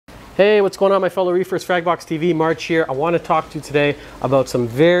Hey, what's going on, my fellow reefers? Fragbox TV, March here. I want to talk to you today about some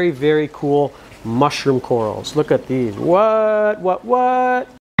very, very cool mushroom corals. Look at these. What?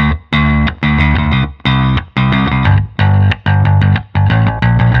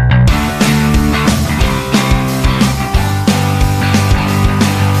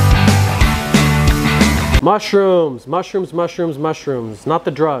 Mushrooms, not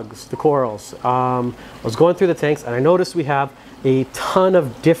the drugs, the corals. I was going through the tanks and I noticed we have a ton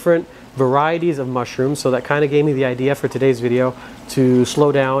of different varieties of mushrooms, so that kind of gave me the idea for today's video to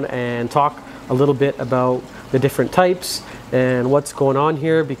slow down and talk a little bit about the different types and what's going on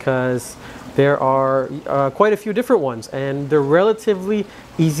here, because there are quite a few different ones and they're relatively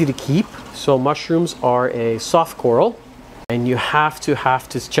easy to keep. So mushrooms are a soft coral, and you have to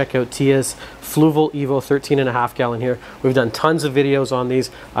check out Tia's Fluval Evo 13.5 gallon here. We've done tons of videos on these.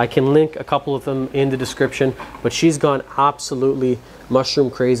 I can link a couple of them in the description, but she's gone absolutely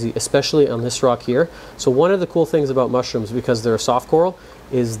mushroom crazy, especially on this rock here. So one of the cool things about mushrooms, because they're a soft coral,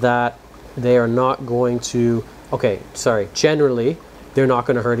 is that they are not going to, generally, they're not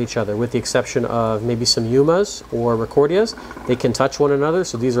going to hurt each other, with the exception of maybe some Yumas or Rickordias. They can touch one another,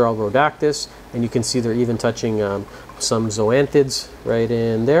 so these are all Rhodactis, and you can see they're even touching some zoanthids right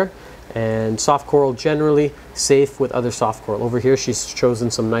in there. And soft coral generally safe with other soft coral. Over here she's chosen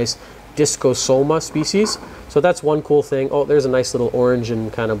some nice Discosoma species, so that's one cool thing. Oh, there's a nice little orange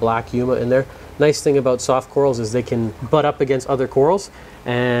and kind of black Yuma in there. Nice thing about soft corals is they can butt up against other corals,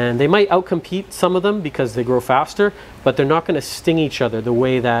 and they might outcompete some of them because they grow faster, but they're not going to sting each other the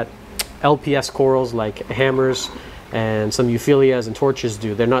way that LPS corals like hammers and some Euphyllias and torches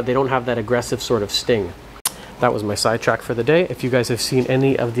do. They don't have that aggressive sort of sting. That was my sidetrack for the day. If you guys have seen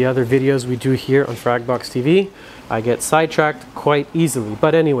any of the other videos we do here on Fragbox TV, I get sidetracked quite easily.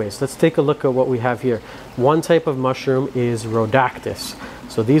 But anyways, let's take a look at what we have here. One type of mushroom is Rhodactis.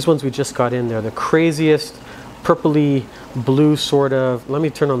 So these ones we just got in there, the craziest purpley blue sort of. Let me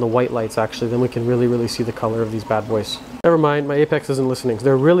turn on the white lights actually, then we can really see the color of these bad boys. Never mind, my Apex isn't listening.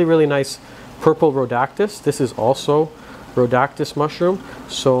 They're really nice purple Rhodactis. This is also Rhodactis mushroom,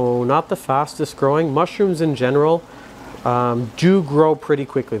 so not the fastest growing. Mushrooms in general do grow pretty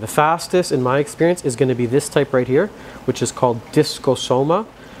quickly. The fastest in my experience is going to be this type right here, which is called Discosoma,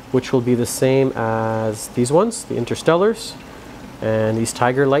 which will be the same as these ones, the Interstellars, and these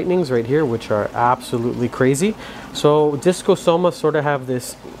Tiger Lightnings right here, which are absolutely crazy. So Discosoma sort of have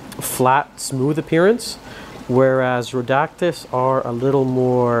this flat, smooth appearance, whereas Rhodactis are a little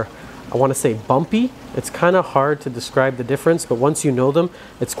more, I want to say, bumpy. It's kind of hard to describe the difference, but once you know them,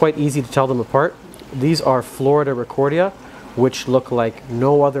 it's quite easy to tell them apart. These are Florida Rickordia, which look like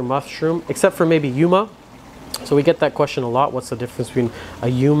no other mushroom, except for maybe Yuma. So we get that question a lot. What's the difference between a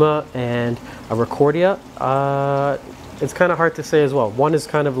Yuma and a Rickordia? It's kind of hard to say as well. One is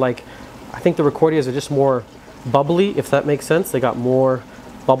kind of like, I think the Rickordias are just more bubbly, if that makes sense. They got more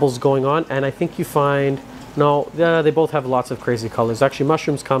bubbles going on, and I think you find, no, they both have lots of crazy colors. Actually,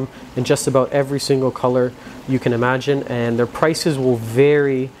 mushrooms come in just about every single color you can imagine, and their prices will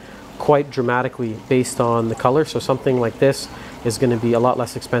vary quite dramatically based on the color. So something like this is going to be a lot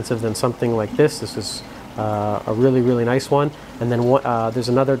less expensive than something like this. This is a really nice one. And then there's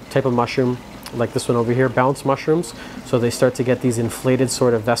another type of mushroom like this one over here, bounce mushrooms. So they start to get these inflated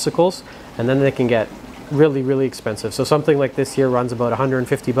sort of vesicles, and then they can get really expensive. So something like this here runs about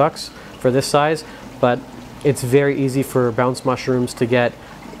 150 bucks for this size, but it's very easy for bounce mushrooms to get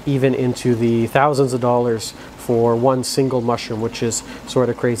even into the thousands of dollars for one single mushroom, which is sort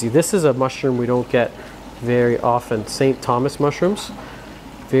of crazy. This is a mushroom we don't get very often, St. Thomas mushrooms.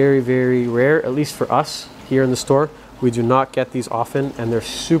 Very rare, at least for us here in the store. We do not get these often, and they're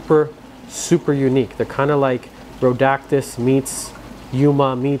super unique. They're kind of like Rhodactis meets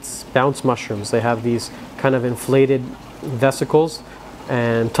Yuma meets bounce mushrooms. They have these kind of inflated vesicles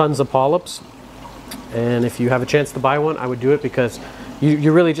and tons of polyps. And if you have a chance to buy one, I would do it, because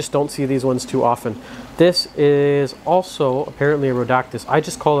you really just don't see these ones too often. This is also apparently a Rhodactis. I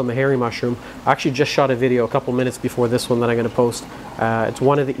just call them a hairy mushroom. I actually just shot a video a couple minutes before this one that I'm going to post. It's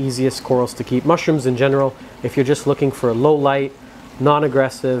one of the easiest corals to keep. Mushrooms in general, if you're just looking for a low light,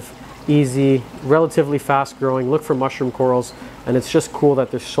 non-aggressive, easy, relatively fast growing, look for mushroom corals. And it's just cool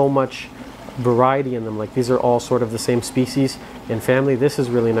that there's so much variety in them. Like, these are all sort of the same species and family. This is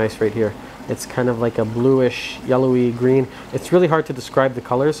really nice right here. It's kind of like a bluish, yellowy green. It's really hard to describe the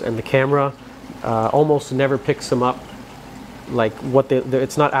colors, and the camera almost never picks them up like what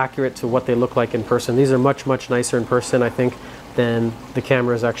it's not accurate to what they look like in person. These are much nicer in person, I think, than the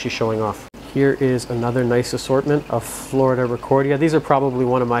camera is actually showing off. Here is another nice assortment of Florida Rickordia. These are probably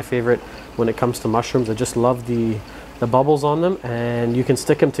one of my favorite when it comes to mushrooms. I just love the the bubbles on them, and you can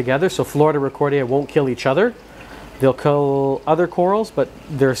stick them together. So Florida Ricordia won't kill each other. They'll kill other corals, but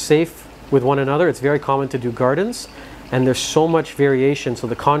they're safe with one another. It's very common to do gardens, and there's so much variation, so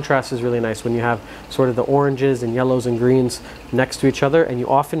the contrast is really nice when you have sort of the oranges and yellows and greens next to each other, and you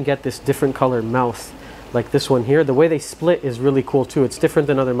often get this different colored mouth like this one here. The way they split is really cool too. It's different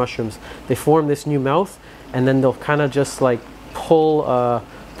than other mushrooms. They form this new mouth, and then they'll kind of just like pull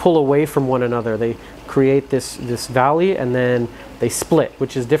away from one another. They create this valley, and then they split,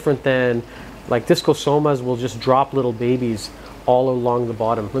 which is different than like Discosomas will just drop little babies all along the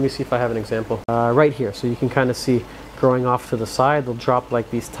bottom. Let me see if I have an example. Right here, so you can kind of see growing off to the side, they'll drop like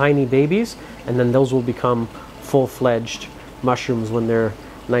these tiny babies, and then those will become full-fledged mushrooms when they're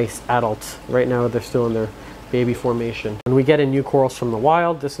nice adults. Right now they're still in their baby formation. When we get in new corals from the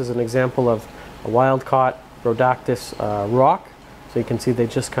wild, this is an example of a wild-caught Rhodactis rock. So you can see they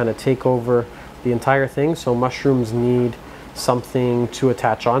just kind of take over the entire thing. So mushrooms need something to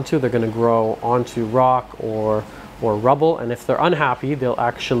attach onto. They're going to grow onto rock or rubble, and if they're unhappy, they'll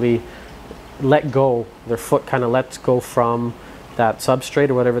actually let go. Their foot kind of lets go from that substrate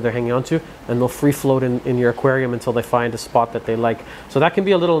or whatever they're hanging onto, and they'll free float in your aquarium until they find a spot that they like. So that can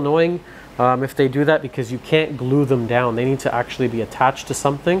be a little annoying if they do that, because you can't glue them down. They need to actually be attached to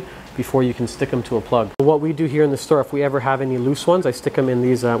something before you can stick them to a plug. What we do here in the store, if we ever have any loose ones, I stick them in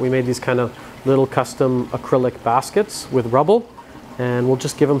these, we made these kind of little custom acrylic baskets with rubble, and we'll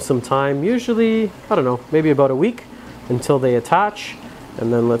just give them some time, usually, I don't know, maybe about a week until they attach.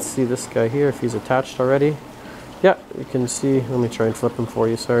 And then let's see this guy here, if he's attached already. Yeah, you can see, let me try and flip him for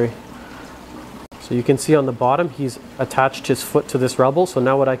you, sorry. So you can see on the bottom, he's attached his foot to this rubble. So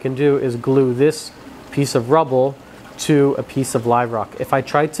now what I can do is glue this piece of rubble to a piece of live rock. If I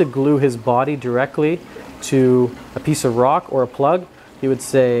tried to glue his body directly to a piece of rock or a plug, he would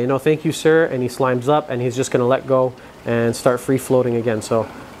say, no, thank you, sir, and he slimes up, and he's just gonna let go and start free floating again. So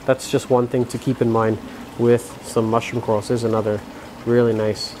that's just one thing to keep in mind with some mushroom corals. There's another really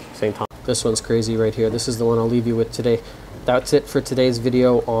nice St. Thomas. This one's crazy right here. This is the one I'll leave you with today. That's it for today's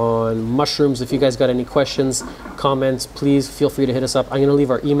video on mushrooms. If you guys got any questions, comments, please feel free to hit us up. I'm going to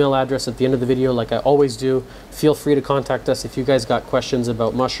leave our email address at the end of the video like I always do. Feel free to contact us if you guys got questions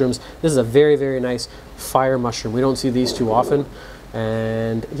about mushrooms. This is a very, very nice fire mushroom. We don't see these too often.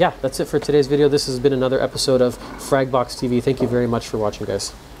 And yeah, that's it for today's video. This has been another episode of Fragbox TV. Thank you very much for watching,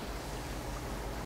 guys.